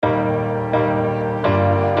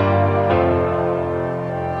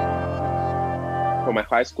for my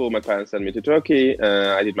high school, my parents sent me to Turkey.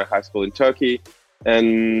 I did my high school in Turkey.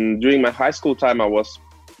 And during my high school time, I was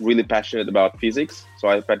really passionate about physics. So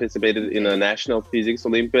I participated in a national physics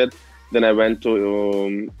Olympiad. Then I went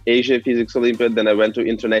to Asia Physics Olympiad. Then I went to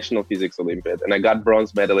International Physics Olympiad. And I got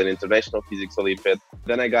bronze medal in International Physics Olympiad.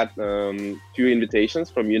 Then I got few invitations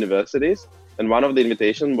from universities. And one of the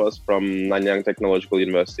invitations was from Nanyang Technological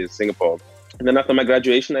University in Singapore. And then after my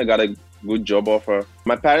graduation, I got a good job offer.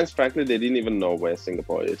 My parents, frankly, they didn't even know where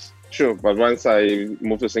Singapore is. Sure, but once I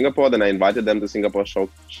moved to Singapore, then I invited them to Singapore,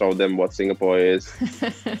 show them what Singapore is,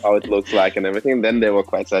 how it looks like and everything. Then they were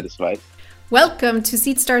quite satisfied. Welcome to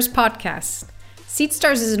SeedStars podcast.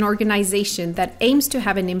 SeedStars is an organization that aims to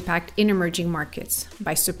have an impact in emerging markets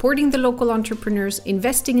by supporting the local entrepreneurs,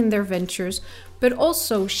 investing in their ventures, but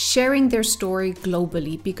also sharing their story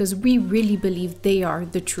globally because we really believe they are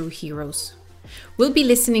the true heroes. We'll be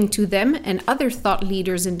listening to them and other thought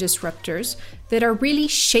leaders and disruptors that are really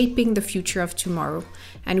shaping the future of tomorrow.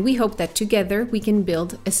 And we hope that together we can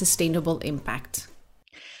build a sustainable impact.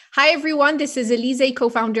 Hi, everyone. This is Elise,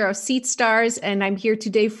 co-founder of SeedStars, and I'm here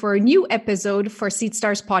today for a new episode for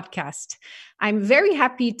SeedStars podcast. I'm very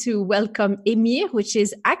happy to welcome Emir, which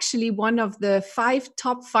is actually one of the 5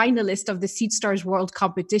 top finalists of the SeedStars World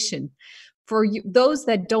Competition. For those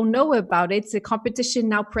that don't know about it, it's a competition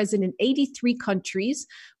now present in 83 countries.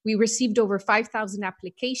 We received over 5,000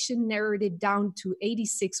 applications, narrowed it down to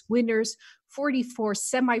 86 winners, 44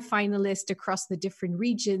 semi-finalists across the different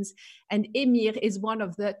regions. And Emir is one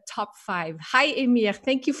of the top 5. Hi, Emir.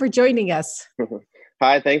 Thank you for joining us.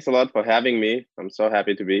 Hi, thanks a lot for having me. I'm so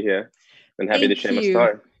happy to be here and happy to share my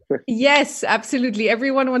story. Yes, absolutely.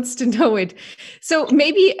 Everyone wants to know it. So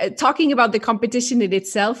maybe talking about the competition in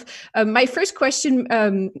itself, my first question,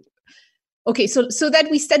 okay, so that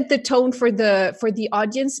we set the tone for the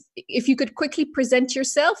audience, if you could quickly present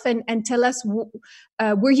yourself and tell us,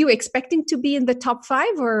 were you expecting to be in the top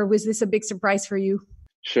 5 or was this a big surprise for you?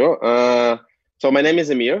 Sure. So my name is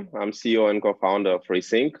Emir. I'm CEO and co-founder of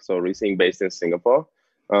Resync. So Resync based in Singapore.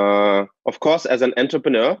 Of course, as an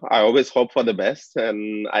entrepreneur, I always hope for the best,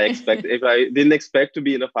 and I expect if I didn't expect to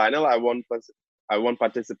be in a final, I won't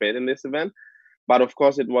participate in this event. But of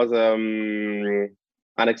course, it was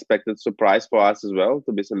unexpected surprise for us as well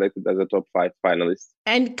to be selected as a top 5 finalist.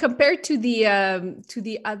 And compared to the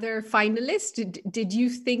other finalists, did you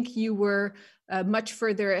think you were much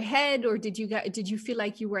further ahead, or did you feel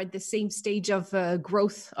like you were at the same stage of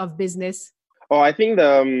growth of business? Oh, I think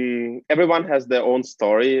everyone has their own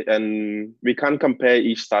story, and we can't compare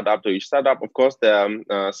each startup to each startup. Of course, there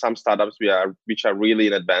are some startups which are really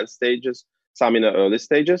in advanced stages, some in the early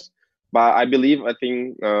stages. But I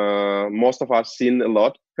think most of us seen a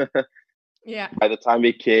lot yeah. by the time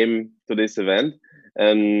we came to this event.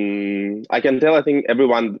 And I can tell, I think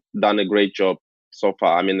everyone done a great job so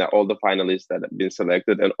far. I mean, all the finalists that have been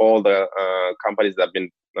selected and all the companies that have been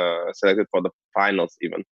selected for the finals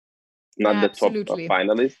even. Not the top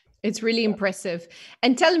finalists. It's really impressive.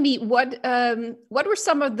 And tell me, what were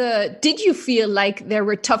some of did you feel like there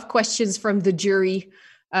were tough questions from the jury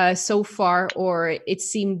so far, or it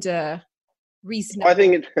seemed reasonable?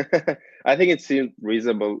 I think it seemed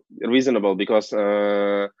reasonable because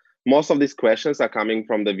most of these questions are coming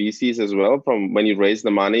from the VCs as well, from when you raise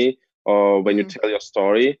the money or when you tell your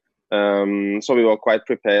story. So we were quite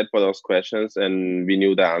prepared for those questions and we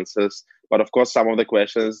knew the answers. But of course, some of the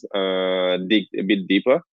questions dig a bit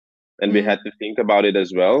deeper and we had to think about it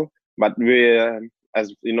as well. But we,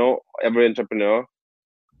 as you know, every entrepreneur,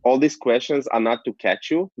 all these questions are not to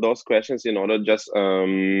catch you. Those questions in order just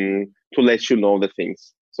to let you know the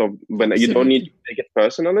things. So when you don't need to take it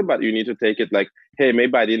personally, but you need to take it like, hey,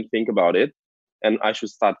 maybe I didn't think about it and I should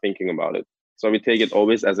start thinking about it. So we take it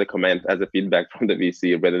always as a comment, as a feedback from the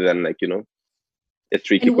VC rather than a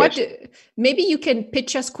tricky question. Maybe you can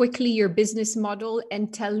pitch us quickly your business model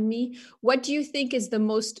and tell me, what do you think is the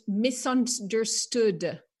most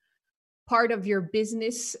misunderstood part of your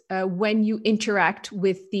business when you interact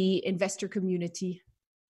with the investor community?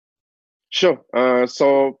 Sure.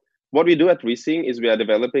 So what we do at Resync is we are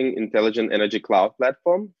developing intelligent energy cloud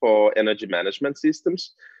platform for energy management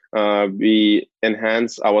systems. We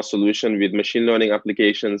enhance our solution with machine learning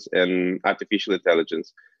applications and artificial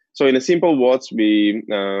intelligence. So in a simple words, we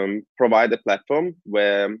provide a platform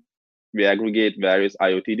where we aggregate various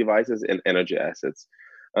IoT devices and energy assets.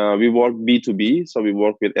 We work B2B, so we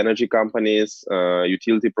work with energy companies,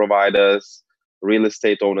 utility providers, real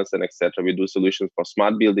estate owners, and etc. We do solutions for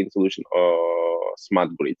smart building solution or smart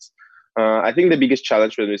grids. I think the biggest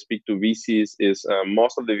challenge when we speak to VCs is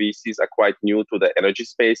most of the VCs are quite new to the energy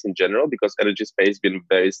space in general because energy space has been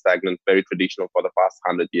very stagnant, very traditional for the past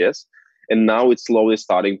 100 years. And now it's slowly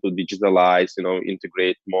starting to digitalize,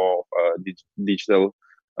 integrate more digital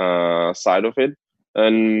side of it.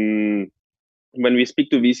 And when we speak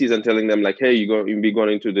to VCs and telling them like, hey, we're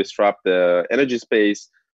going to disrupt the energy space,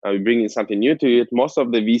 we're bringing something new to it, most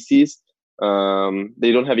of the VCs,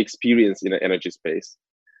 they don't have experience in the energy space.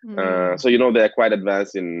 So, they're quite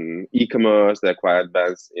advanced in e-commerce, they're quite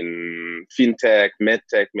advanced in fintech,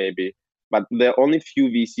 medtech maybe, but there are only few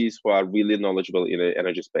VCs who are really knowledgeable in the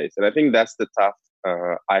energy space. And I think that's the tough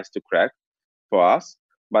ice to crack for us.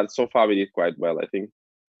 But so far we did quite well, I think.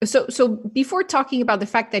 So before talking about the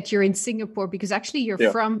fact that you're in Singapore, because actually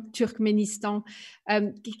you're from Turkmenistan,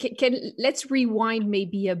 let's rewind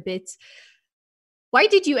maybe a bit. Why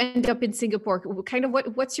did you end up in Singapore? Kind of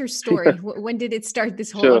what's your story? When did it start,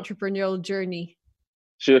 this whole entrepreneurial journey?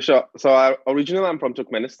 Sure. So originally I'm from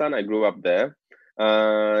Turkmenistan. I grew up there.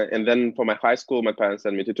 And then for my high school, my parents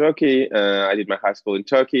sent me to Turkey. I did my high school in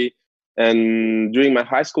Turkey. And during my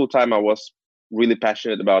high school time, I was really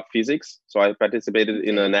passionate about physics. So I participated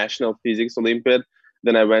in a national physics Olympiad.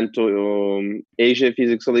 Then I went to Asia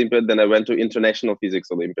Physics Olympiad. Then I went to International Physics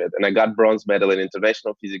Olympiad. And I got bronze medal in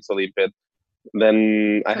International Physics Olympiad.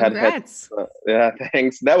 Then I Congrats.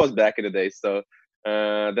 thanks. That was back in the day. So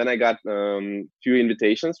then I got few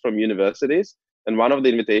invitations from universities. And one of the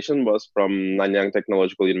invitations was from Nanyang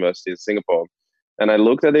Technological University in Singapore. And I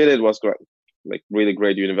looked at it. It was like really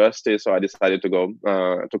great university. So I decided to go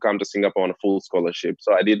to come to Singapore on a full scholarship.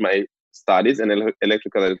 So I did my studies in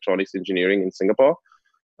electrical electronics engineering in Singapore.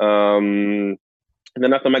 And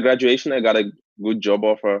then after my graduation, I got a good job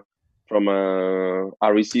offer from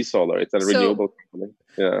REC Solar. It's a renewable company.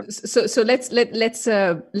 Yeah. So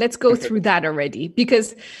let's go through that already,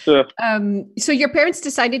 because so your parents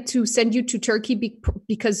decided to send you to Turkey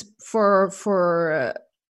because for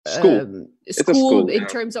school in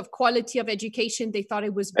terms of quality of education, they thought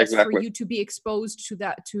it was best for you to be exposed to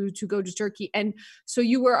that, to go to Turkey. And so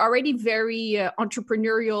you were already very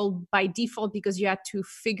entrepreneurial by default, because you had to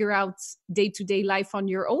figure out day-to-day life on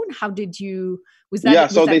your own. How did you, was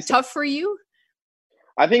that tough for you?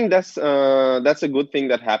 I think that's a good thing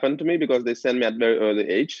that happened to me, because they sent me at very early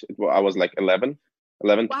age. I was like 11,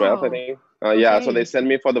 12, I think. Yeah, so they sent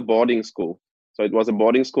me for the boarding school. So it was a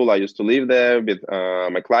boarding school. I used to live there with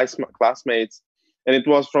my classmates. And it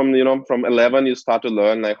was from 11, you start to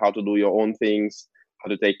learn like how to do your own things, how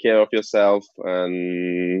to take care of yourself,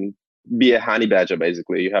 and be a honey badger,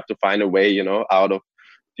 basically. You have to find a way, out of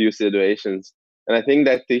few situations. And I think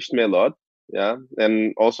that taught me a lot. Yeah.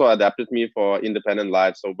 And also adapted me for independent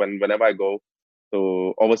life. So whenever I go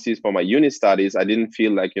to overseas for my uni studies, I didn't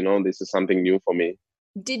feel like, this is something new for me.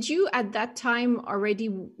 Did you at that time already,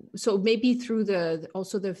 so maybe through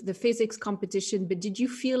the physics competition, but did you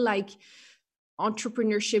feel like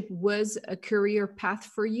entrepreneurship was a career path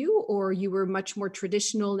for you, or you were much more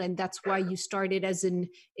traditional and that's why you started as an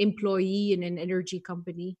employee in an energy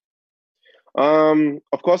company?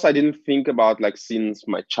 Of course, I didn't think about like since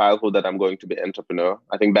my childhood that I'm going to be an entrepreneur.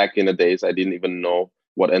 I think back in the days, I didn't even know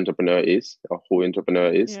what entrepreneur is or who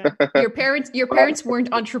entrepreneur is. Yeah. Your parents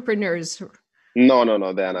weren't entrepreneurs. No,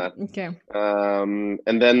 they're not. Okay.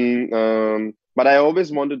 And then, but I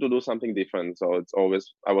always wanted to do something different. So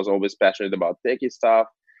I was always passionate about techie stuff.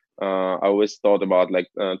 I always thought about like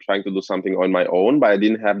trying to do something on my own, but I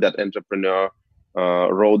didn't have that entrepreneur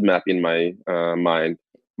roadmap in my mind.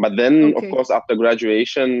 But then, of course, after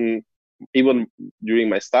graduation, even during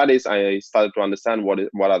my studies, I started to understand what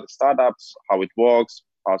are the startups, how it works,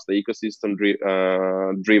 how's the ecosystem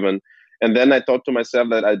driven. And then I thought to myself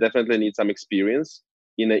that I definitely need some experience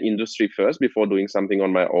in the industry first before doing something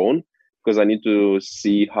on my own, because I need to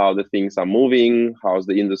see how the things are moving, how's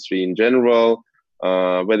the industry in general,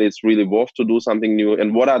 whether it's really worth to do something new,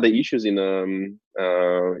 and what are the issues in the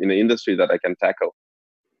industry that I can tackle.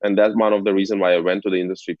 And that's one of the reasons why I went to the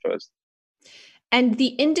industry first. And the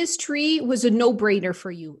industry was a no-brainer for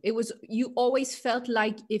you. You always felt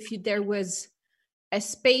like there was a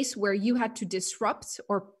space where you had to disrupt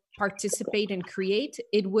or participate and create,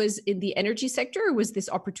 it was in the energy sector, or was this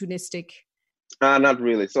opportunistic? Not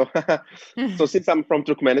really. So since I'm from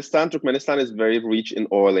Turkmenistan is very rich in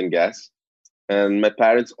oil and gas. And my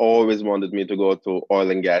parents always wanted me to go to oil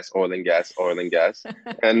and gas. And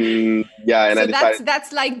yeah, and so I decided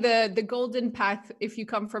that's like the golden path if you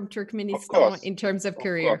come from Turkmenistan in terms of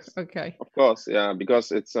career. Okay. Of course, yeah,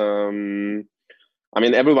 because it's I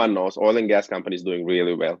mean, everyone knows oil and gas companies doing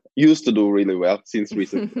really well. Used to do really well since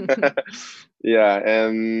recently. Yeah,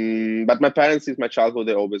 but my parents, since my childhood,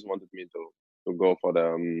 they always wanted me to go for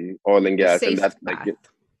the oil and gas, and that's like,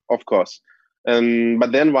 of course.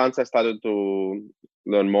 But then once I started to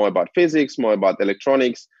learn more about physics, more about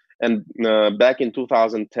electronics, And back in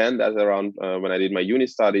 2010, that's around when I did my uni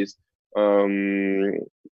studies, the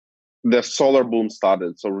solar boom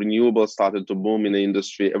started. So renewables started to boom in the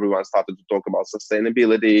industry. Everyone started to talk about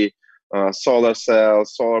sustainability, solar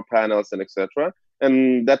cells, solar panels, and etc.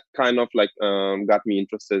 And that kind of like got me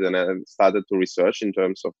interested, and I started to research in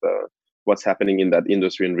terms of what's happening in that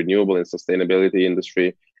industry, in renewable and sustainability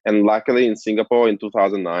industry. And luckily in Singapore in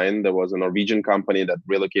 2009, there was a Norwegian company that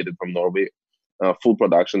relocated from Norway full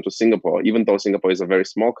production to Singapore, even though Singapore is a very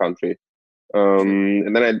small country.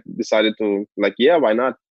 And then I decided to like, yeah, why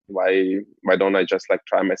not? Why don't I just like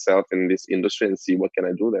try myself in this industry and see what can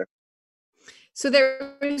I do there? So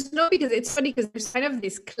there is no, because it's funny because there's kind of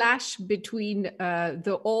this clash between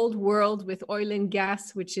the old world with oil and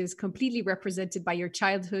gas, which is completely represented by your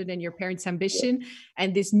childhood and your parents' ambition,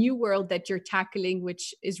 and this new world that you're tackling,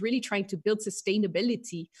 which is really trying to build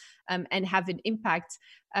sustainability and have an impact.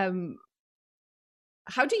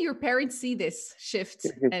 How do your parents see this shift?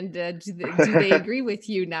 And do they agree with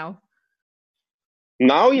you now?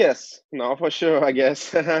 Now, yes. Now for sure, I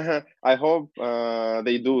guess. I hope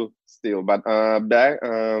they do still. But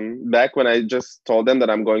back when I just told them that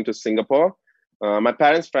I'm going to Singapore, my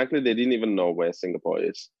parents, frankly, they didn't even know where Singapore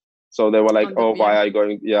is. So they were like, "Oh, why are you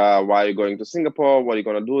going? Yeah, why are you going to Singapore? What are you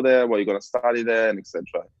going to do there? What are you going to study there, and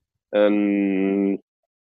etc." And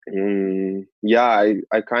yeah,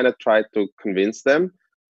 I kind of tried to convince them,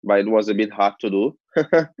 but it was a bit hard to do.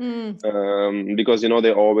 Because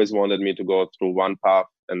they always wanted me to go through one path,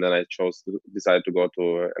 and then I decided to go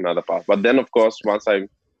to another path. But then, of course, once I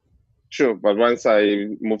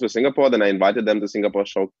moved to Singapore, then I invited them to Singapore,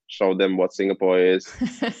 show them what Singapore is,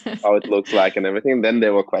 how it looks like, and everything. Then they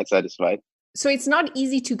were quite satisfied. So it's not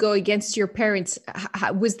easy to go against your parents.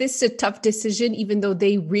 Was this a tough decision, even though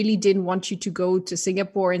they really didn't want you to go to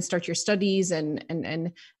Singapore and start your studies and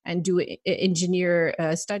do engineer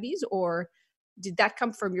studies, or did that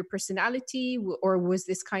come from your personality, or was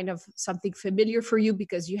this kind of something familiar for you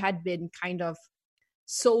because you had been kind of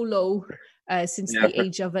solo since the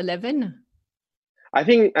age of 11? I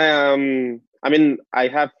think, I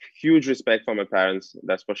have huge respect for my parents,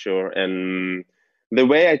 that's for sure. And the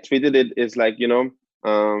way I treated it is like,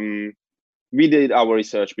 we did our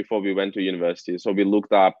research before we went to university. So we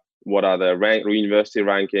looked up what are the university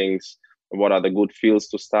rankings, what are the good fields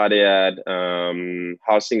to study at,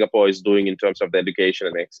 how Singapore is doing in terms of the education,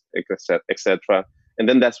 and etc. And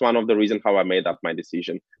then that's one of the reasons how I made up my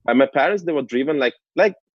decision. And my parents, they were driven like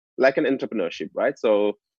an entrepreneurship, right?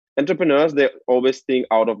 So entrepreneurs, they always think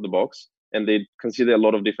out of the box and they consider a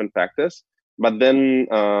lot of different factors. But then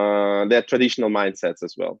they're traditional mindsets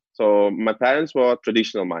as well. So my parents were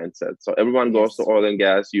traditional mindsets. So everyone goes to oil and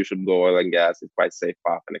gas. You should go oil and gas. It's quite safe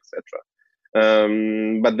path, and etc.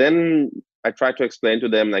 But then I try to explain to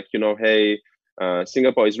them, like, hey,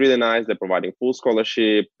 Singapore is really nice. They're providing full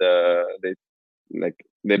scholarship. The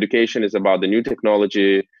education is about the new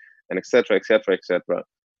technology, and etc. etc. etc.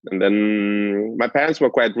 And then my parents were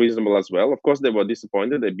quite reasonable as well. Of course, they were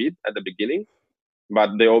disappointed a bit at the beginning,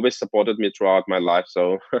 but they always supported me throughout my life.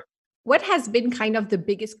 So what has been kind of the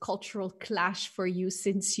biggest cultural clash for you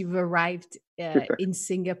since you've arrived in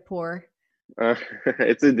Singapore?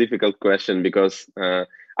 It's a difficult question because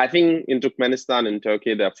I think in Turkmenistan and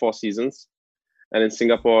Turkey, there are 4 seasons. And in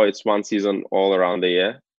Singapore, it's 1 season all around the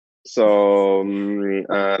year. So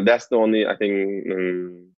that's the only, I think,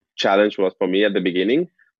 challenge was for me at the beginning.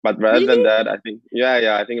 But rather than that, I think,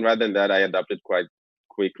 I think rather than that, I adapted quite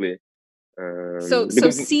quickly. So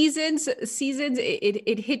seasons,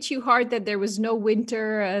 it hit you hard that there was no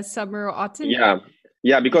winter, summer, or autumn?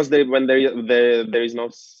 Yeah, because when there is no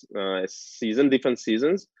season, different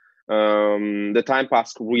seasons, the time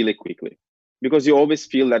passed really quickly. Because you always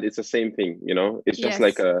feel that it's the same thing, it's just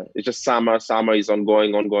like it's just summer is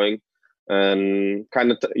ongoing, and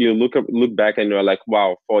kind of you look back and you're like,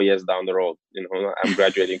 wow, 4 years down the road, I'm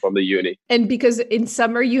graduating from the uni. And because in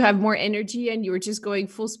summer you have more energy and you were just going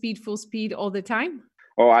full speed all the time?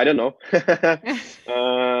 Oh, I don't know.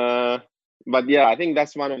 But yeah, I think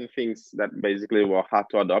that's one of the things that basically were hard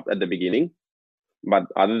to adopt at the beginning. But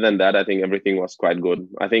other than that, I think everything was quite good.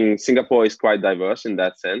 I think Singapore is quite diverse in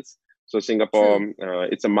that sense. So Singapore,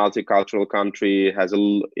 it's a multicultural country.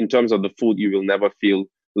 In terms of the food, you will never feel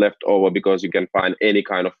left over because you can find any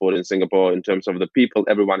kind of food in Singapore. In terms of the people,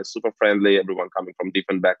 everyone is super friendly. Everyone coming from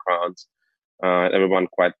different backgrounds. Everyone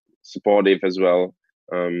quite supportive as well.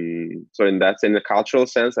 So in the cultural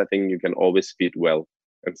sense, I think you can always fit well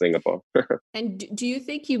in Singapore. And do you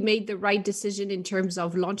think you made the right decision in terms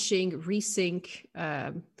of launching Resync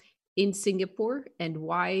in Singapore? And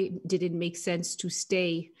why did it make sense to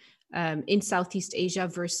stay in Southeast Asia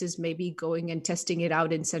versus maybe going and testing it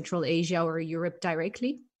out in Central Asia or Europe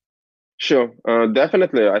directly? Sure,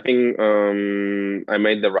 definitely. I think I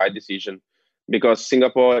made the right decision because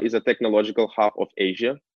Singapore is a technological hub of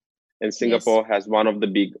Asia, and Yes. Singapore has one of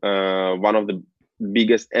the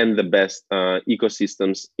biggest and the best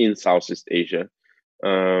ecosystems in Southeast Asia,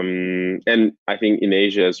 and I think in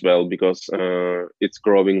Asia as well because it's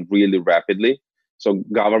growing really rapidly. So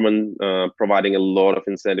government providing a lot of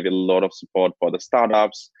incentive, a lot of support for the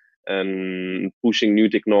startups and pushing new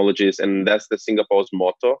technologies, and that's the Singapore's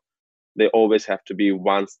motto. They always have to be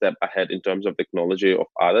one step ahead in terms of technology of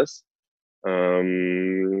others.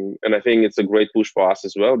 And I think it's a great push for us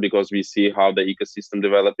as well because we see how the ecosystem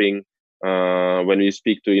developing. When we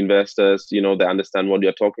speak to investors, you know, they understand what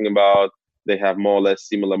you're talking about. They have more or less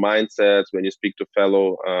similar mindsets. When you speak to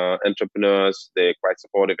fellow entrepreneurs, they're quite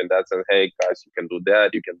supportive in that sense. Hey guys, you can do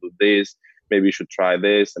that, you can do this. Maybe you should try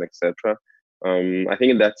this, and etc. I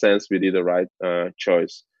think in that sense we did the right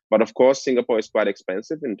choice. But of course, Singapore is quite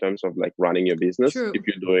expensive in terms of like running your business True. if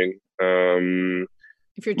you're doing.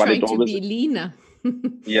 If you're But it trying to always, be leaner.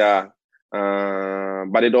 yeah.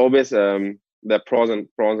 But it always there are pros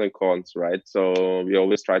and cons, right? So we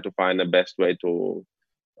always try to find the best way to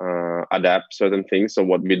adapt certain things. So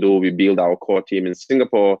what we do, we build our core team in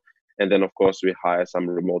Singapore, and then of course we hire some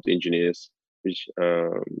remote engineers, which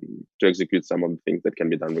to execute some of the things that can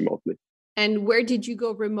be done remotely. And where did you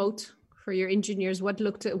go remote for your engineers?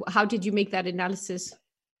 How did you make that analysis?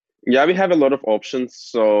 Yeah, we have a lot of options.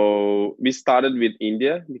 So we started with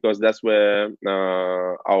India because that's where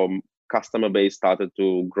our customer base started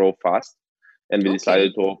to grow fast, and we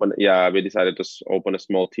decided to open. Yeah, we decided to open a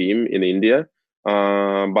small team in India.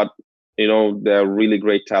 But you know, there are really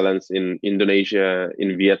great talents in Indonesia,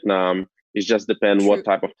 in Vietnam. It just depends what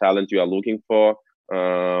type of talent you are looking for,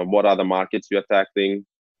 what are the markets you are tackling,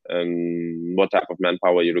 and what type of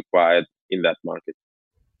manpower you require in that market.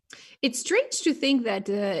 It's strange to think that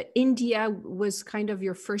India was kind of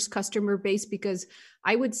your first customer base because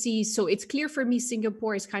I would see, so it's clear for me,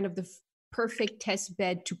 Singapore is kind of the perfect test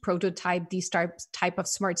bed to prototype these type of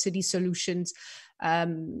smart city solutions.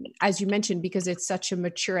 As you mentioned, because it's such a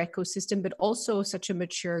mature ecosystem, but also such a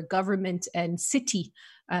mature government and city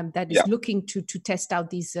that is looking to test out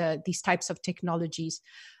these types of technologies.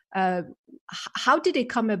 How did it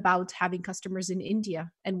come about having customers in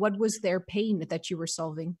India, and what was their pain that you were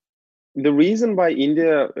solving? The reason why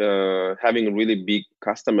India having a really big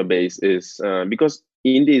customer base is because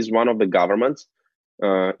India is one of the governments.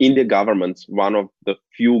 India government, one of the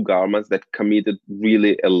few governments that committed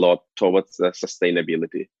really a lot towards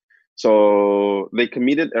sustainability. So they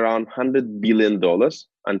committed around $100 billion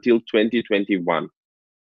until 2021.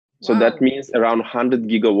 So that means around 100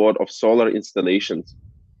 gigawatt of solar installations.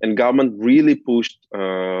 And government really pushed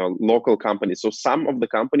local companies. So some of the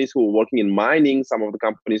companies who are working in mining, some of the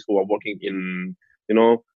companies who are working in, you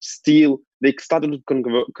know, steel, they started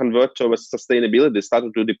to convert towards sustainability. They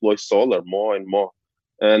started to deploy solar more and more.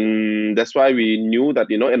 And that's why we knew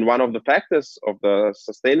that, you know, and one of the factors of the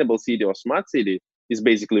sustainable city or smart city is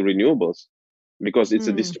basically renewables, because it's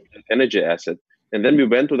a distributed energy asset. And then we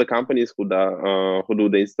went to the companies who do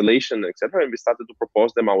the installation, etc., and we started to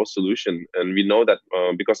propose them our solution. And we know that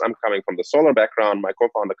because I'm coming from the solar background, my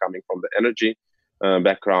co-founder coming from the energy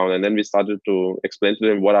background, and then we started to explain to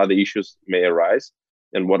them what are the issues may arise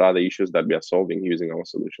and what are the issues that we are solving using our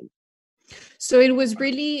solution. So it was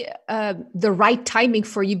really the right timing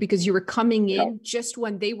for you because you were coming in just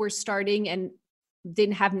when they were starting and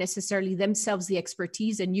didn't have necessarily themselves the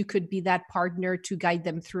expertise, and you could be that partner to guide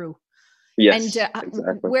them through. Yes, and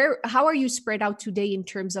exactly. How are you spread out today in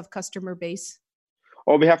terms of customer base?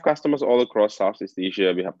 Oh, we have customers all across Southeast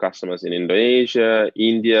Asia. We have customers in Indonesia,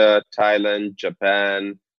 India, Thailand,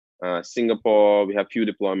 Japan, Singapore. We have few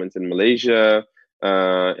deployments in Malaysia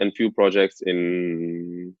and few projects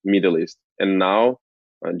in Middle East. And now,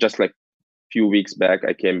 just like few weeks back,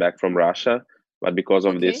 I came back from Russia, but because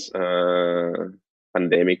of this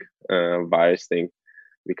pandemic virus thing,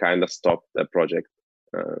 we kind of stopped the project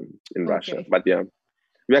in Russia. But yeah,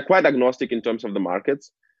 we are quite agnostic in terms of the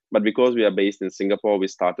markets. But because we are based in Singapore, we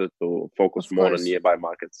started to focus more on nearby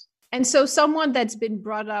markets. And so someone that's been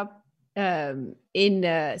brought up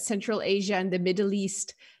in Central Asia and the Middle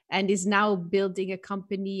East and is now building a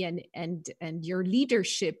company and your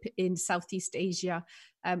leadership in Southeast Asia,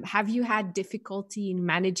 have you had difficulty in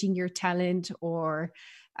managing your talent, or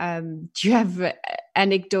do you have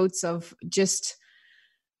anecdotes of just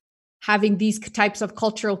having these types of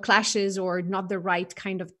cultural clashes or not the right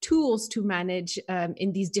kind of tools to manage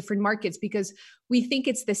in these different markets? Because we think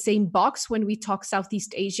it's the same box when we talk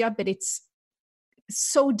Southeast Asia, but it's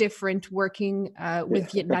so different working with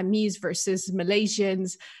Vietnamese versus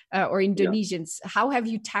Malaysians or Indonesians. How have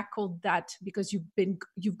you tackled that? Because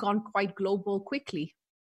you've gone quite global quickly.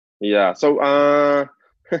 Yeah, so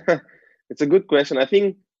it's a good question. I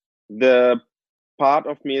think the part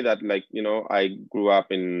of me that, like, I grew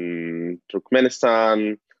up in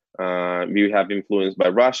Turkmenistan, we have influenced by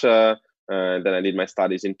Russia, then I did my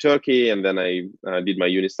studies in Turkey, and then I did my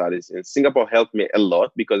uni studies in Singapore. Helped me a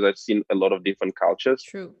lot because I've seen a lot of different cultures.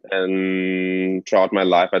 True. And throughout my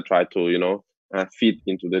life, I tried to, fit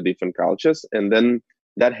into the different cultures. And then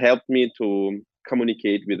that helped me to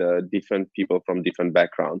communicate with different people from different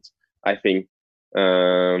backgrounds, I think.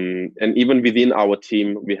 And even within our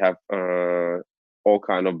team, we have all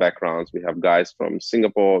kind of backgrounds. We have guys from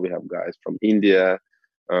Singapore, we have guys from India.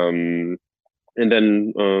 And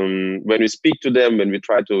then when we speak to them, when we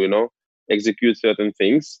try to, execute certain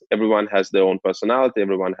things, everyone has their own personality,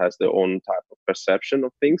 everyone has their own type of perception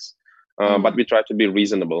of things, but we try to be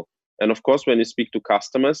reasonable. And of course, when you speak to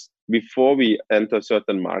customers, before we enter a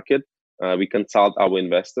certain market, we consult our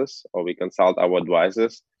investors or we consult our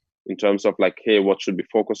advisors in terms of like, hey, what should we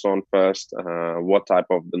focus on first? What type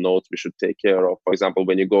of the nodes we should take care of? For example,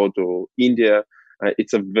 when you go to India,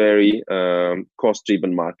 it's a very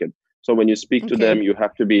cost-driven market. So when you speak to them, you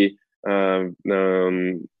have to be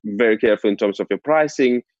very careful in terms of your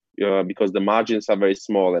pricing because the margins are very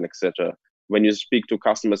small and etc. When you speak to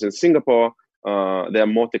customers in Singapore, they are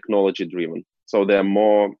more technology-driven. So they're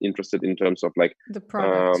more interested in terms of like the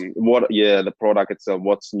product, the product itself,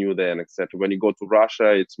 what's new there, and etc. When you go to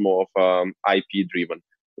Russia, it's more of IP driven.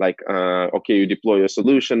 Like, okay, you deploy your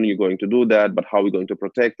solution, you're going to do that, but how are we going to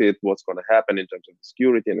protect it? What's going to happen in terms of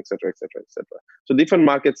security, and etc., etc., etc. So different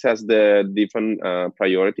markets has their different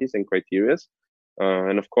priorities and criteria.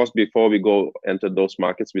 And of course, before we go enter those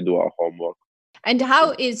markets, we do our homework. And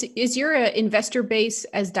how is your investor base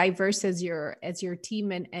as diverse as your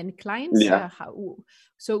team and clients? Yeah.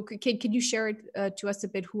 So can you share it to us a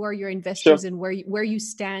bit? Who are your investors? Sure. And where you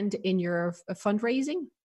stand in your fundraising?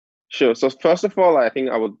 Sure. So first of all, I think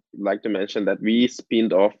I would like to mention that we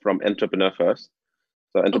spinned off from Entrepreneur First.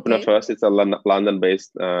 So Entrepreneur First, it's a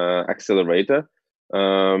London-based accelerator.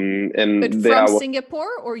 But from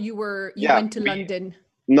Singapore, or you went to London?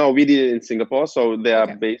 No, we did it in Singapore. So they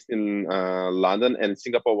are based in London, and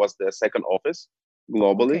Singapore was their second office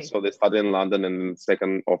globally. Okay. So they started in London, and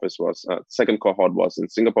second cohort was in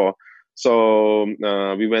Singapore. So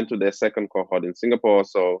we went to their second cohort in Singapore.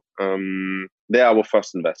 So they are our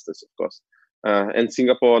first investors, of course. And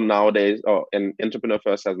Singapore nowadays, and Entrepreneur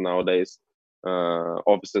First has nowadays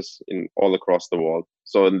offices in all across the world.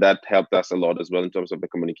 So that helped us a lot as well in terms of the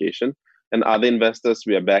communication. And other investors,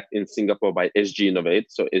 we are backed in Singapore by SG Innovate.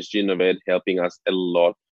 So SG Innovate helping us a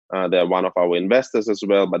lot. They're one of our investors as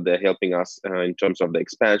well, but they're helping us in terms of the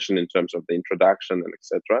expansion, in terms of the introduction, and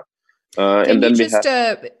etc.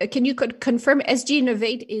 Can you confirm SG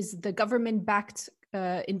Innovate is the government-backed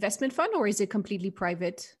investment fund, or is it completely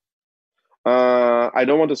private? I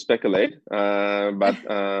don't want to speculate, but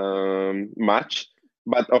much.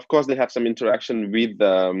 But of course, they have some interaction with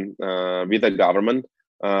the government.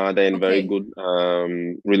 They're in very good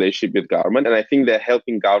relationship with government, and I think they're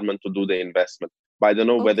helping government to do the investment. But I don't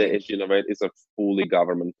know whether SG Innovate is a fully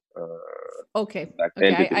government. Okay,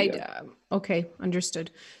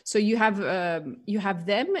 understood. So you have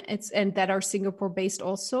them, and that are Singapore based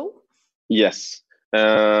also. Yes,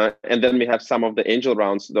 and then we have some of the angel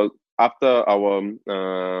rounds. After our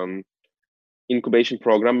incubation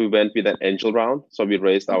program, we went with an angel round. So we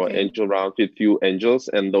raised our angel round with few angels,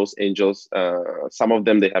 and those angels, some of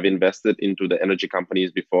them, they have invested into the energy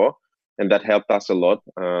companies before. And that helped us a lot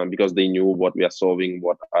because they knew what we are solving,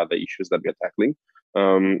 what are the issues that we are tackling.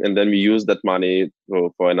 And then we used that money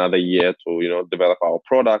for another year to, develop our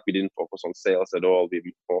product. We didn't focus on sales at all. We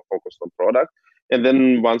more focused on product. And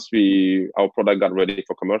then once our product got ready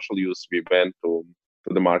for commercial use, we went to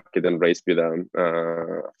the market and raised with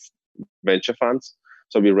venture funds.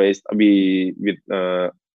 So we raised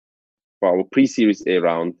for our pre-series A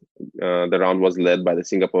round. The round was led by the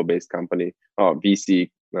Singapore-based company, VC,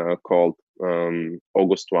 called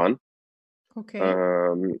August One.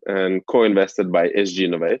 And co-invested by SG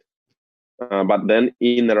Innovate. But then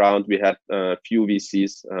in the round, we had a few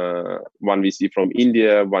VCs, one VC from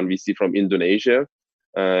India, one VC from Indonesia.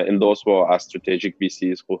 And those were our strategic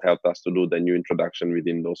VCs who helped us to do the new introduction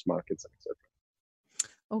within those markets, etc.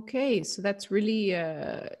 Okay, so that's really,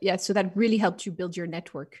 so that really helped you build your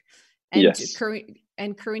network. And yes.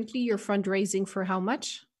 Currently you're fundraising for how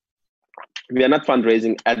much? We are not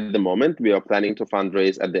fundraising at the moment. We are planning to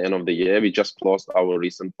fundraise at the end of the year. We just closed our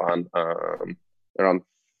recent fund around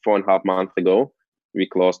 4.5 months ago. we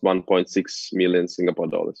closed 1.6 million Singapore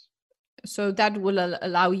dollars. So that will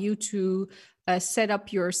allow you to set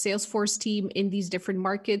up your Salesforce team in these different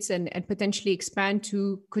markets and potentially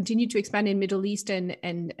continue to expand in Middle East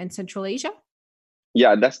and Central Asia?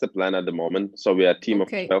 Yeah, that's the plan at the moment. So we are a team of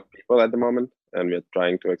 12 people at the moment, and we're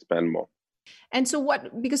trying to expand more. And so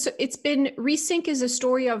because it's been, Resync is a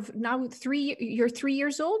story of now you're 3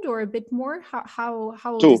 years old or a bit more? How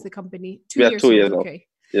old is the company? 2 years old. Okay.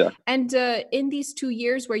 Yeah. And in these 2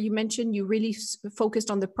 years where you mentioned you really focused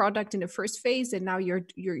on the product in the first phase, and now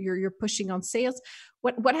you're pushing on sales,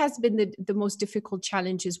 what has been the most difficult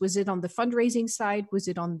challenges? Was it on the fundraising side? Was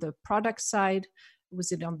it on the product side?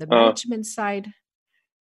 Was it on the management side?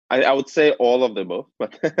 I would say all of the above,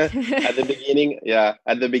 but at the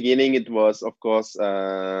beginning, it was, of course,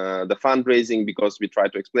 the fundraising, because we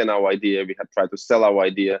tried to explain our idea, we had tried to sell our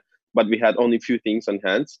idea, but we had only few things on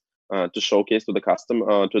hands to showcase to the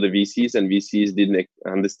customer, to the VCs, and VCs didn't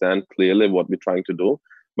understand clearly what we're trying to do.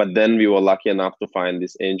 But then we were lucky enough to find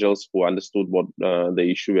these angels who understood what the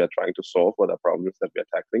issue we are trying to solve, what the problems that we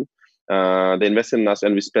are tackling. They invested in us,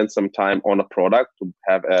 and we spent some time on a product to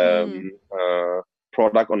have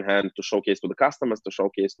product on hand to showcase to the customers, to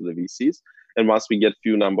showcase to the VCs. And once we get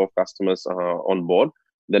few number of customers on board,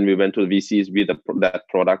 then we went to the VCs with that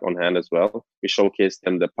product on hand as well. We showcased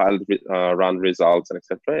them the pilot run results and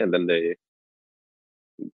etc. And then they,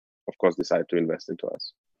 of course, decide to invest into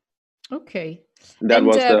us. Okay. That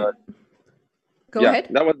was Go ahead.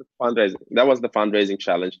 That was the fundraising. That was the fundraising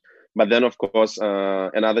challenge. But then, of course,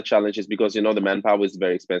 another challenge is because, the manpower is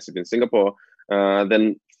very expensive in Singapore.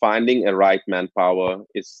 Then finding a right manpower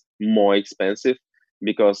is more expensive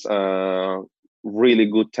because really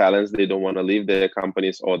good talents, they don't want to leave their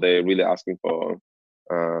companies, or they're really asking for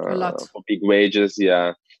a lot, for big wages.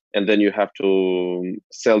 Yeah. And then you have to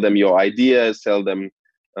sell them your ideas, show them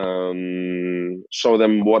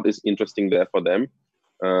what is interesting there for them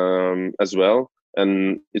as well.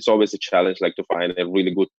 And it's always a challenge, like to find a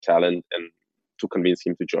really good talent and to convince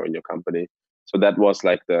him to join your company. So that was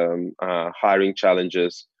like the hiring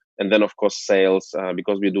challenges. And then, of course, sales,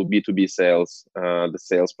 because we do B2B sales, the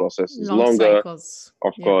sales process is longer, cycles.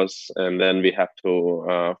 Of course. And then we have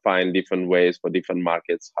to find different ways for different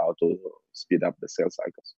markets, how to speed up the sales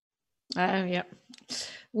cycles. Yeah.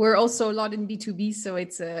 We're also a lot in B2B, so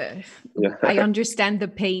it's I understand the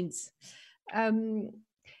pains.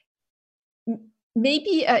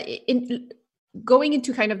 Maybe in going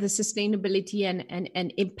into kind of the sustainability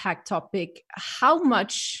and impact topic, how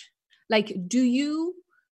much, do you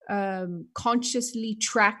consciously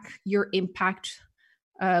track your impact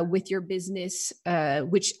with your business,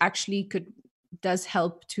 which actually does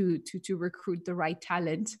help to recruit the right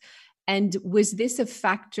talent? And was this a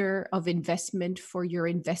factor of investment for your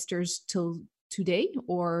investors till today,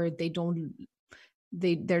 or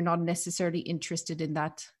they're not necessarily interested in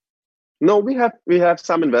that? No, we have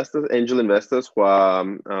some investors, angel investors, who are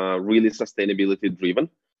really sustainability driven.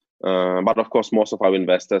 But of course, most of our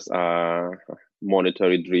investors are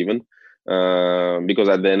monetary driven because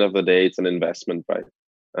at the end of the day, it's an investment, right?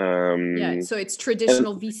 So it's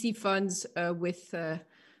traditional VC funds with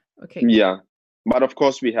okay. Yeah, but of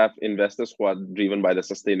course, we have investors who are driven by the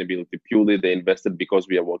sustainability purely. They invested because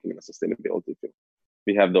we are working in a sustainability field.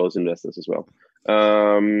 We have those investors as well.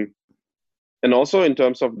 And also in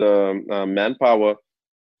terms of the manpower,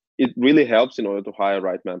 it really helps in order to hire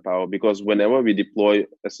right manpower, because whenever we deploy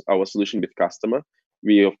our solution with customer,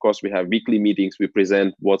 we have weekly meetings. We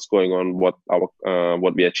present what's going on,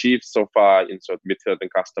 what we achieved so far with certain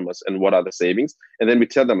customers, and what are the savings. And then we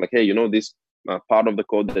tell them, like, hey, this part of the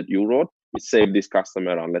code that you wrote, it saved this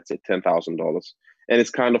customer around, let's say, $10,000. And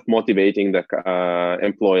it's kind of motivating the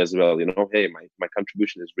employee as well. Hey, my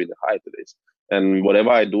contribution is really high to this, and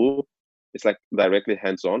whatever I do, it's like directly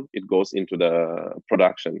hands-on. It goes into the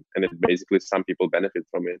production, and it basically, some people benefit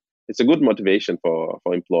from it. It's a good motivation for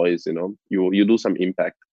employees. You do some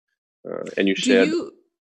impact, and you share.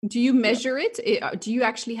 Do you measure it? Do you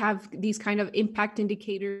actually have these kind of impact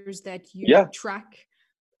indicators that you track?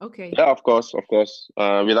 Okay. Yeah, of course.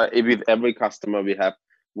 With every customer, we have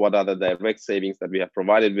what are the direct savings that we have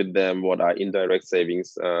provided with them, what are indirect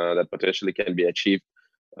savings that potentially can be achieved.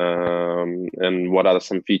 And what are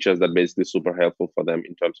some features that basically super helpful for them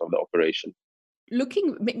in terms of the operation.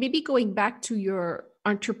 Maybe going back to your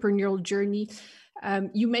entrepreneurial journey,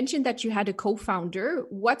 you mentioned that you had a co-founder.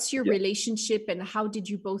 What's your relationship, and how did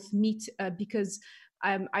you both meet? Because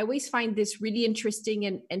I always find this really interesting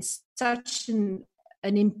and such an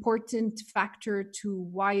important factor to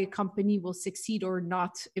why a company will succeed or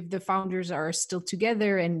not, if the founders are still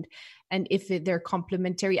together and if they're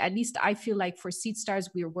complementary. At least I feel like for SeedStars,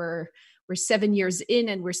 we're we're 7 years in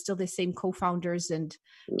and we're still the same co-founders, and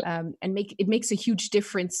it makes a huge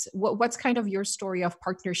difference. What's kind of your story of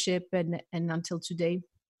partnership and until today?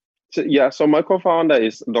 So my co-founder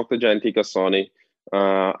is Dr. Jayantika Soni.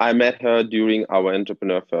 I met her during our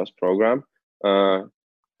Entrepreneur First program.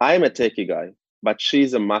 I'm a techie guy, but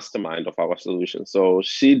she's a mastermind of our solution. So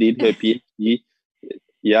she did her PhD.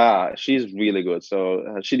 Yeah, she's really good. So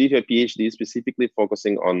she did her PhD specifically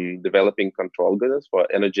focusing on developing control grid for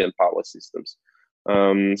energy and power systems.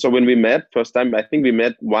 So when we met first time, I think we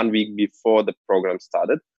met 1 week before the program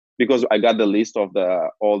started, because I got the list of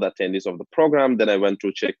all the attendees of the program. Then I went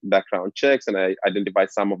to check background checks, and I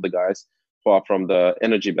identified some of the guys who are from the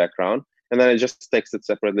energy background. And then I just texted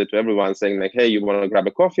separately to everyone saying like, hey, you want to grab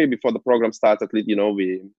a coffee before the program starts? At least,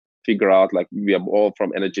 we figure out like we are all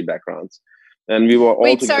from energy backgrounds. And we were all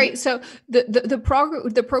together. Sorry. So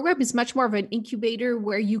the program is much more of an incubator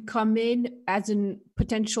where you come in as a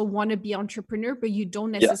potential wannabe entrepreneur, but you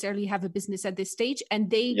don't necessarily have a business at this stage, and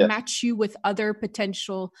they match you with other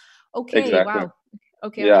potential. Okay. Exactly. Wow.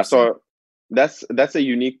 Okay. Yeah. So that's a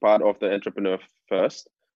unique part of the Entrepreneur First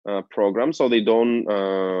program. So they don't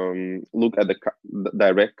look at the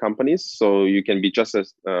direct companies. So you can be just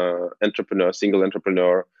as single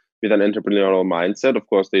entrepreneur with an entrepreneurial mindset. Of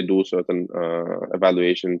course, they do certain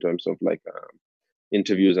evaluation in terms of like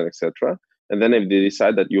interviews and etc. And then if they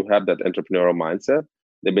decide that you have that entrepreneurial mindset,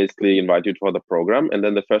 they basically invite you for the program. And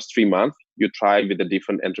then the first 3 months, you try with the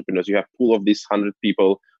different entrepreneurs. You have a pool of these 100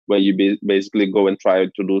 people where you basically go and try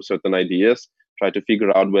to do certain ideas, try to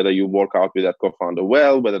figure out whether you work out with that co-founder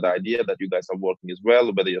well, whether the idea that you guys are working as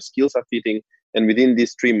well, whether your skills are fitting. And within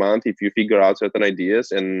these 3 months, if you figure out certain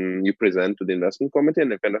ideas and you present to the investment committee,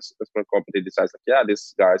 and if the investment committee decides like, yeah,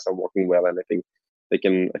 these guys are working well and I think they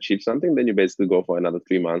can achieve something, then you basically go for another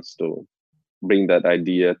 3 months to bring that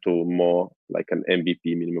idea to more like an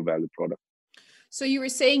MVP, minimum value product. So you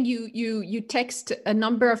were saying you text a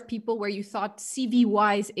number of people where you thought CV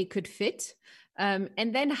wise it could fit.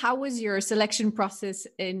 And then how was your selection process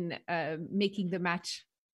in making the match?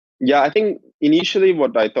 Yeah, I think initially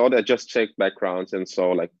what I thought, I just checked backgrounds and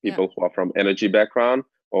saw like people who are from energy background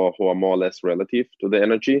or who are more or less relative to the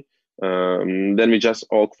energy. Then we just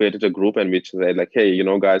all created a group and we said like, hey,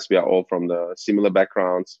 guys, we are all from the similar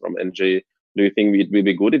backgrounds from energy. Do you think it will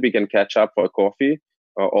be good if we can catch up for a coffee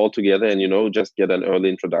all together and, just get an early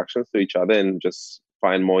introduction to each other and just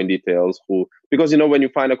find more in details because when you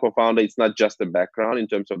find a co-founder, it's not just the background in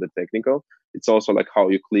terms of the technical, it's also like how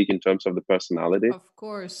you click in terms of the personality. Of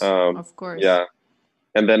course. Of course. Yeah.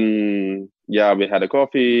 And then, we had a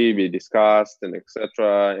coffee, we discussed and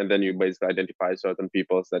etc. And then you basically identify certain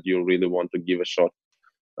people that you really want to give a shot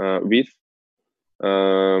with.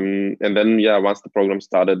 And then, once the program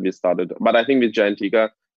started, we started. But I think with Jayantika,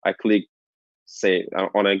 I clicked, say,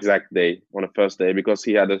 on an exact day, on a first day, because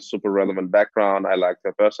he had a super relevant background. I liked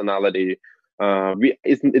her personality.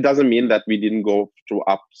 It doesn't mean that we didn't go through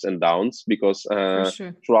ups and downs, because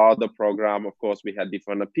throughout the program, of course, we had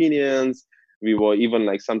different opinions. We were even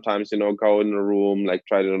like sometimes, go in a room, like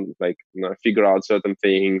try to like figure out certain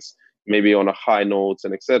things, maybe on a high notes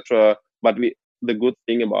and etc. But the good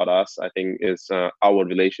thing about us, I think, is our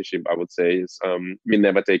relationship. I would say is we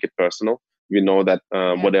never take it personal. We know that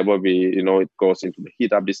whatever it goes into the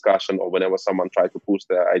heat up discussion, or whenever someone tries to push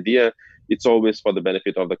their idea, it's always for the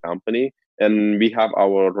benefit of the company. And we have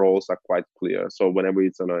our roles are quite clear. So whenever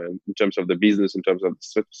it's in terms of the business, in terms of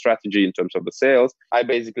the strategy, in terms of the sales, I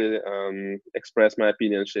basically express my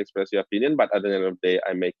opinion, she expresses her opinion. But at the end of the day,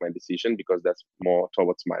 I make my decision because that's more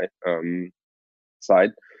towards my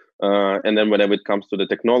side. And then whenever it comes to the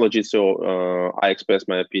technology, so I express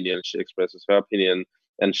my opinion, she expresses her opinion,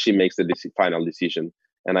 and she makes the final decision.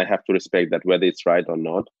 And I have to respect that, whether it's right or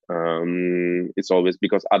not. It's always,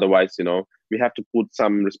 because otherwise, we have to put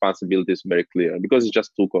some responsibilities very clear, because it's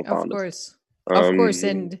just two co-founders. Of course.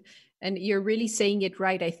 And you're really saying it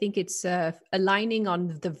right. I think it's aligning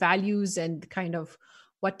on the values and kind of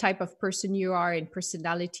what type of person you are in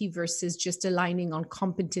personality versus just aligning on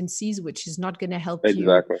competencies, which is not going to help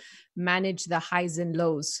you manage the highs and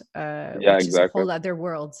lows, which is a whole other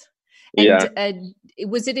world. And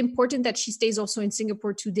was it important that she stays also in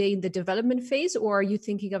Singapore today in the development phase, or are you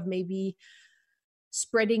thinking of maybe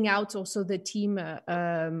spreading out also the team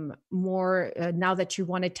more now that you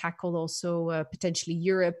want to tackle also potentially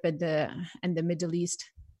Europe and the Middle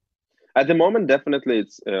East? At the moment, definitely,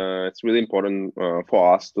 it's really important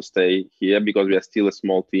for us to stay here, because we are still a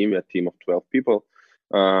small team. We're a team of 12 people,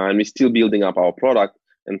 and we're still building up our product.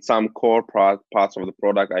 And some core parts of the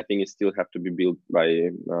product, I think, still have to be built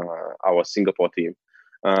by our Singapore team.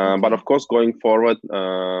 But of course, going forward,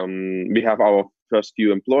 we have our first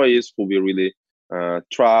few employees who we really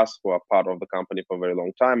trust, who are part of the company for a very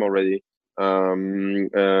long time already. And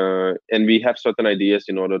we have certain ideas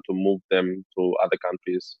in order to move them to other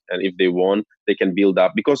countries. And if they want, they can build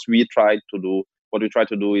up. Because we try to do, what we try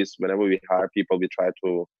to do is whenever we hire people, we try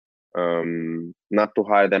to not to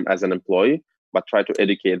hire them as an employee, but try to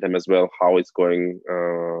educate them as well how it's going,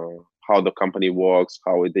 how the company works,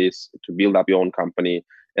 how it is to build up your own company.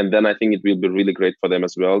 And then I think it will be really great for them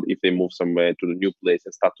as well if they move somewhere to the new place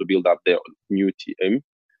and start to build up their new team.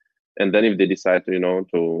 And then if they decide to,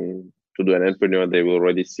 to do an entrepreneur, they will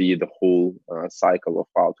already see the whole cycle of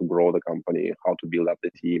how to grow the company, how to build up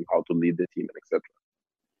the team, how to lead the team, etc.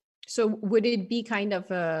 So would it be kind of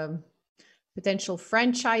a potential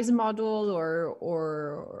franchise model or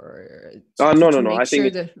no. I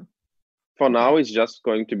think for now it's just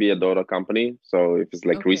going to be a daughter company. So if it's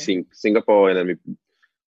like Resync Singapore and then we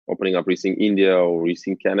opening up Resync India or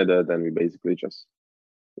Resync Canada, then we basically just,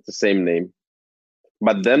 it's the same name.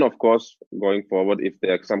 But then, of course, going forward, if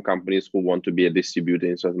there are some companies who want to be a distributor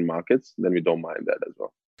in certain markets, then we don't mind that as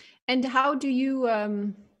well. And how do you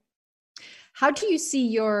see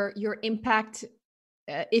your impact,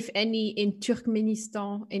 if any, in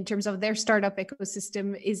Turkmenistan in terms of their startup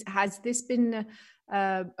ecosystem? Has this been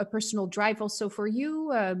a personal drive also for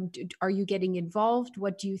you? Are you getting involved?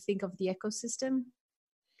 What do you think of the ecosystem?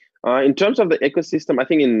 In terms of the ecosystem, I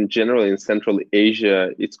think in general in Central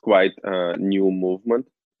Asia, it's quite a new movement.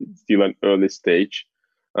 It's still an early stage.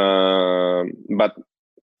 But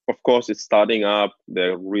of course, it's starting up.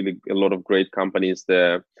 There are really a lot of great companies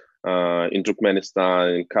there in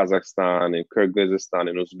Turkmenistan, in Kazakhstan, in Kyrgyzstan,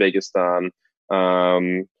 in Uzbekistan.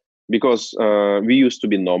 Because we used to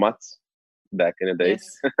be nomads back in the day,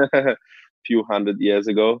 yes. Few hundred years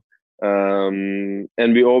ago. And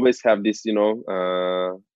we always have this,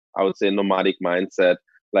 I would say nomadic mindset,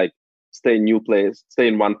 like stay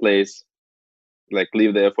in one place, like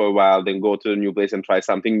live there for a while, then go to a new place and try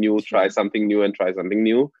something new, and try something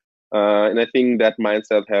new. And I think that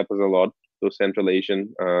mindset helps us a lot to Central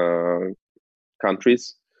Asian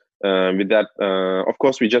countries. With that, of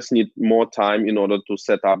course, we just need more time in order to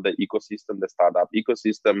set up the ecosystem, the startup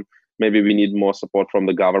ecosystem. Maybe we need more support from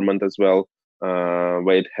the government as well,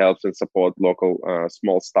 where it helps and support local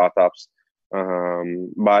small startups.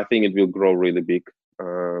 But I think it will grow really big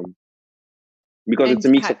because it's a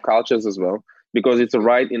mix of cultures as well. Because it's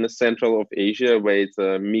right in the central of Asia, where it's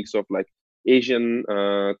a mix of like Asian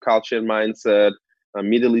culture mindset,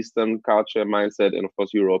 Middle Eastern culture mindset, and of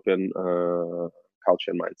course European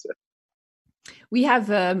culture mindset. We have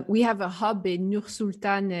a hub in Nur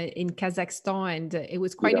Sultan in Kazakhstan, and it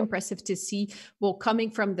was quite impressive to see. Well,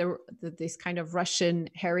 coming from this kind of Russian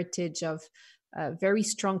heritage of very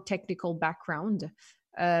strong technical background,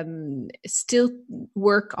 still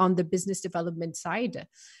work on the business development side.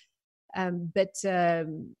 But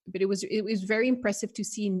it was very impressive to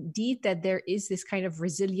see indeed that there is this kind of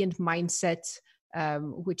resilient mindset,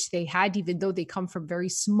 which they had, even though they come from very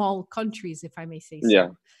small countries, if I may say so. Yeah.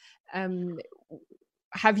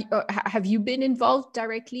 Have you been involved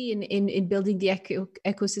directly in building the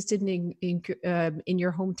ecosystem in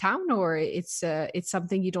your hometown, or it's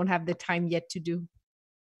something you don't have the time yet to do?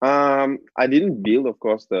 I didn't build, of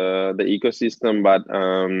course, the ecosystem, but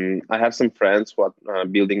I have some friends who are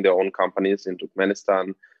building their own companies in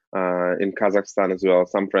Turkmenistan, in Kazakhstan as well.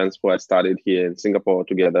 Some friends who I studied here in Singapore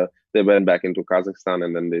together, they went back into Kazakhstan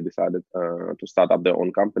and then they decided to start up their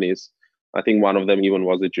own companies. I think one of them even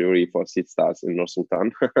was a jury for SeedStars in Nur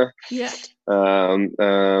Sultan. Yeah.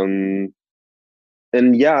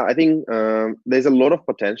 And yeah, I think there's a lot of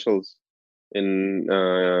potentials in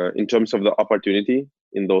terms of the opportunity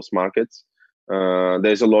in those markets.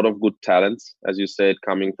 There's a lot of good talents, as you said,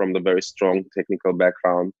 coming from the very strong technical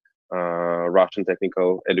background, Russian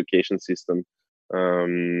technical education system.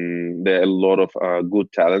 There are a lot of good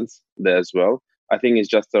talents there as well. I think it's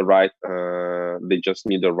just they just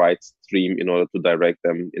need the right stream in order to direct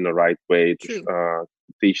them in the right way to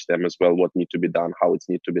teach them as well what needs to be done, how it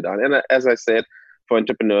needs to be done. And as I said, for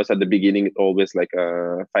entrepreneurs at the beginning, it's always like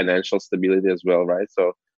financial stability as well, right?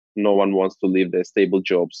 So no one wants to leave their stable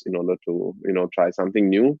jobs in order to, try something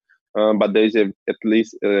new. But there is at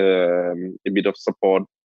least a bit of support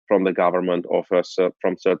from the government or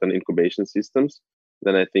from certain incubation systems.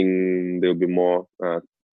 Then I think there'll be more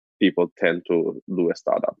people tend to do a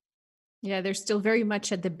startup. Yeah, they're still very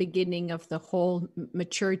much at the beginning of the whole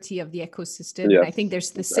maturity of the ecosystem. Yes, and I think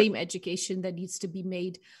there's the same education that needs to be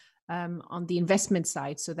made on the investment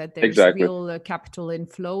side, so that there's real capital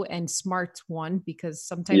inflow and smart one, because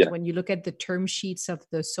sometimes when you look at the term sheets of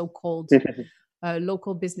the so-called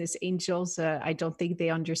local business angels, I don't think they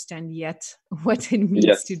understand yet what it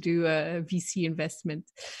means to Yes, do a VC investment.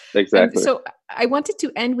 exactly. So I wanted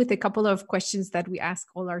to end with a couple of questions that we ask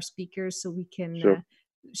all our speakers, so we can Sure.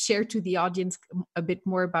 share to the audience a bit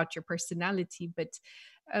more about your personality. But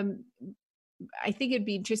um, I think it'd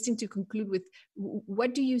be interesting to conclude with,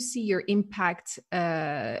 what do you see your impact?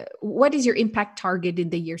 What is your impact target in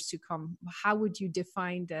the years to come? How would you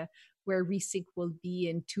define where Resync will be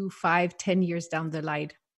in 2, 5, 10 years down the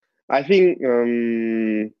line? I think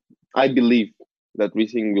I believe that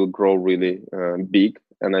Rethink will grow really big,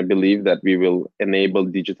 and I believe that we will enable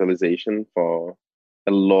digitalization for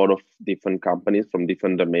a lot of different companies from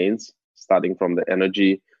different domains, starting from the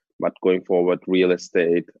energy, but going forward, real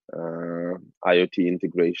estate, IoT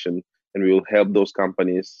integration, and we will help those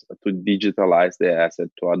companies to digitalize their asset,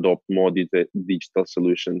 to adopt more digital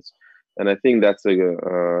solutions. And I think that's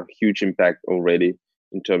a huge impact already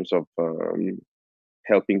in terms of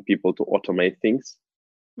helping people to automate things.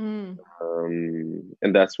 Mm.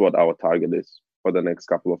 And that's what our target is for the next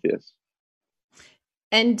couple of years.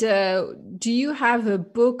 And do you have a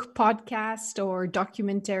book, podcast, or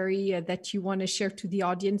documentary that you want to share to the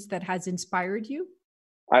audience that has inspired you?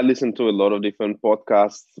 I listen to a lot of different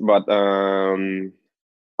podcasts, but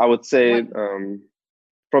I would say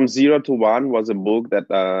From Zero to One was a book that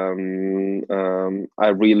I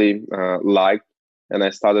really liked, and I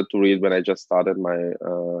started to read when I just started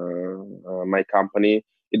my company.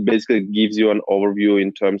 It basically gives you an overview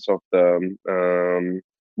in terms of the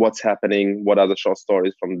what's happening, what are the short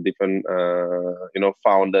stories from different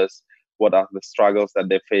founders, what are the struggles that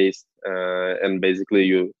they faced, and basically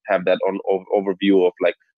you have that on overview of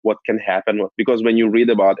like what can happen. Because when you read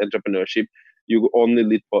about entrepreneurship, you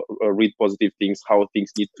only read positive things, how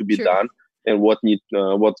things need to be Sure. done, and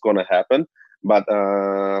what's going to happen. But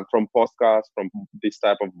from podcasts, from this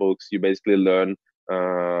type of books, you basically learn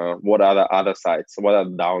what are the other sides, what are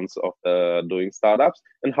the downs of doing startups,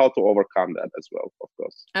 and how to overcome that as well, of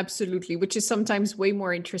course. Absolutely, which is sometimes way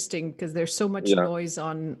more interesting because there's so much noise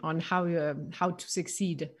on how to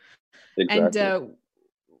succeed. Exactly. And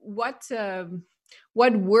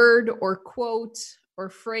what word or quote or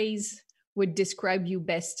phrase would describe you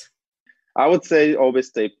best? I would say always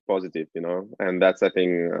stay positive, and that's, I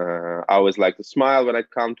think, I always like to smile when I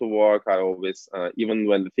come to work. I always, even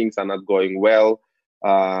when the things are not going well,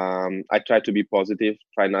 I try to be positive,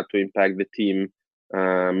 try not to impact the team.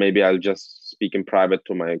 Maybe I'll just speak in private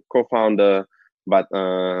to my co-founder, but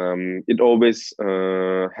it always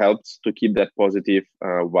helps to keep that positive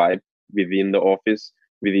vibe within the office,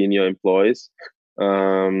 within your employees.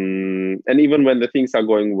 And even when the things are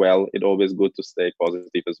going well, it's always good to stay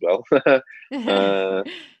positive as well.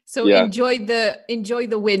 So enjoy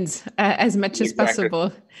the wins as much as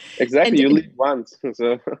possible. Exactly. You live once.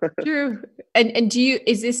 So true. And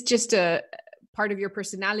is this just a part of your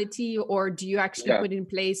personality, or do you actually put in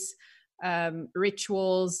place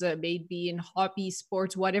rituals, maybe in hobby,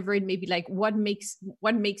 sports, whatever it may be? Like what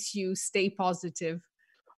makes you stay positive?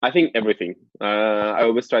 I think everything. I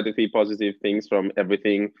always try to see positive things from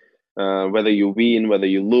everything, whether you win, whether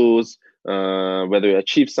you lose, whether you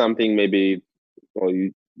achieve something, maybe, or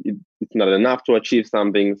it's not enough to achieve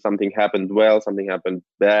something. Something happened well, something happened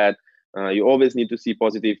bad. You always need to see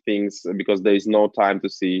positive things, because there is no time to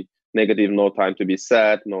see negative, no time to be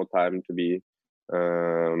sad, no time to be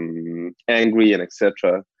angry, and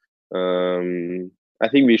etc. I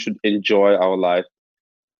think we should enjoy our life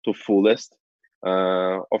to fullest.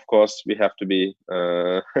 Of course, we have to be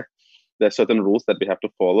there's certain rules that we have to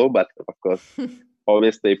follow, but of course,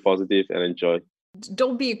 always stay positive and enjoy.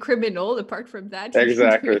 Don't be a criminal. Apart from that,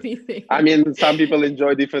 Exactly. you can do anything. I mean, some people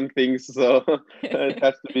enjoy different things, so it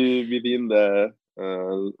has to be within the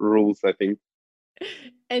rules, I think.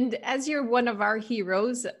 And as you're one of our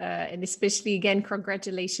heroes, and especially again,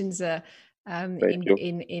 congratulations in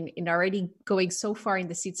already going so far in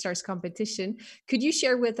the SeedStars competition. Could you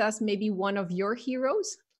share with us maybe one of your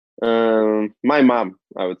heroes? My mom,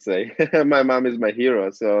 I would say. My mom is my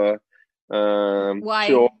hero. So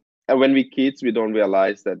why? When we kids, we don't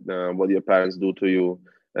realize that what your parents do to you.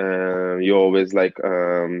 You always like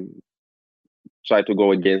try to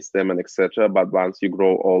go against them and etc. But once you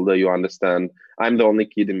grow older, you understand. I'm the only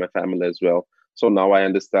kid in my family as well. So now I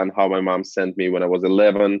understand how my mom sent me when I was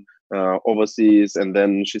 11 overseas, and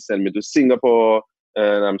then she sent me to Singapore,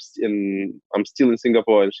 and I'm still in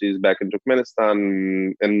Singapore, and she's back in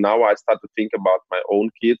Turkmenistan. And now I start to think about my own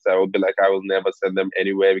kids. I will be like, I will never send them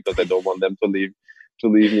anywhere because I don't want them to leave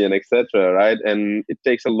me, and etc. Right? And it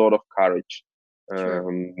takes a lot of courage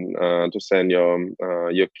to send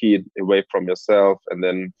your kid away from yourself, and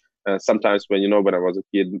then sometimes when I was a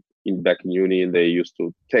kid back in uni, they used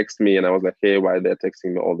to text me, and I was like, hey, why they're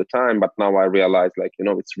texting me all the time? But now I realize, like,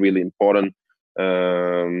 it's really important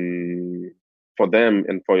for them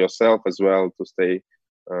and for yourself as well to stay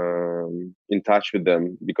in touch with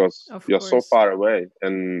them, because you're so far away.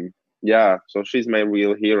 And yeah, so she's my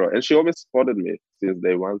real hero, and she always supported me since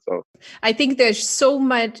day one. So I think there's so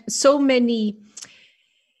many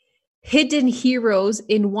hidden heroes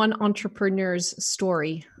in one entrepreneur's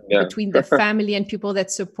story, between the family and people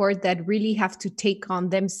that support, that really have to take on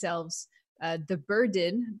themselves the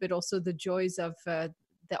burden, but also the joys of the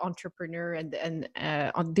entrepreneur and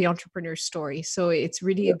on the entrepreneur's story. So it's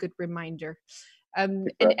really a good reminder. And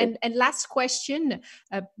last question,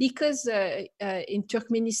 because in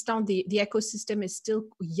Turkmenistan, the ecosystem is still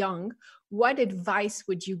young, what advice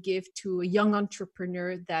would you give to a young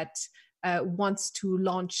entrepreneur that wants to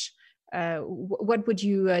launch? What would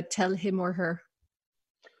you tell him or her?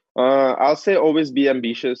 I'll say always be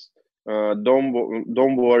ambitious. Don't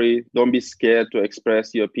worry. Don't be scared to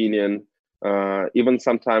express your opinion. Even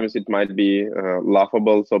sometimes it might be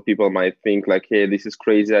laughable, so people might think like, hey, this is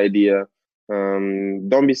crazy idea.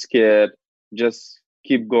 Don't be scared. Just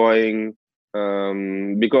keep going,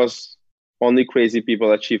 because only crazy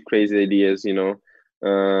people achieve crazy ideas,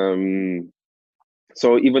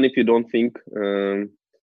 so even if you don't think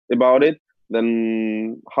about it,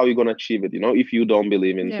 then how are you going to achieve it, if you don't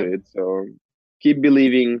believe into it? So keep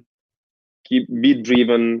believing, be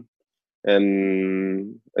driven,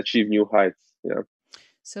 and achieve new heights.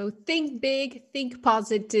 So think big, think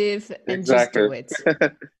positive, and just do it.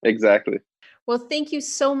 Exactly. Well, thank you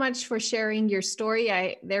so much for sharing your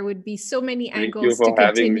story. There would be so many angles to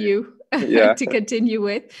continue to continue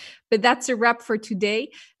with, but that's a wrap for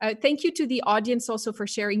today. Thank you to the audience also for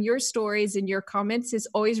sharing your stories and your comments. It's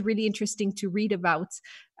always really interesting to read about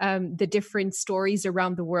the different stories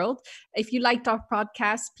around the world. If you liked our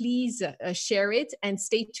podcast, please share it and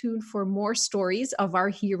stay tuned for more stories of our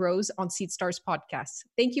heroes on SeedStars podcast.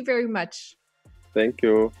 Thank you very much. Thank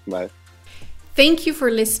you. Bye. Thank you for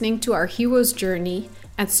listening to our hero's journey,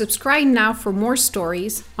 and subscribe now for more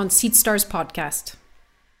stories on SeedStars podcast.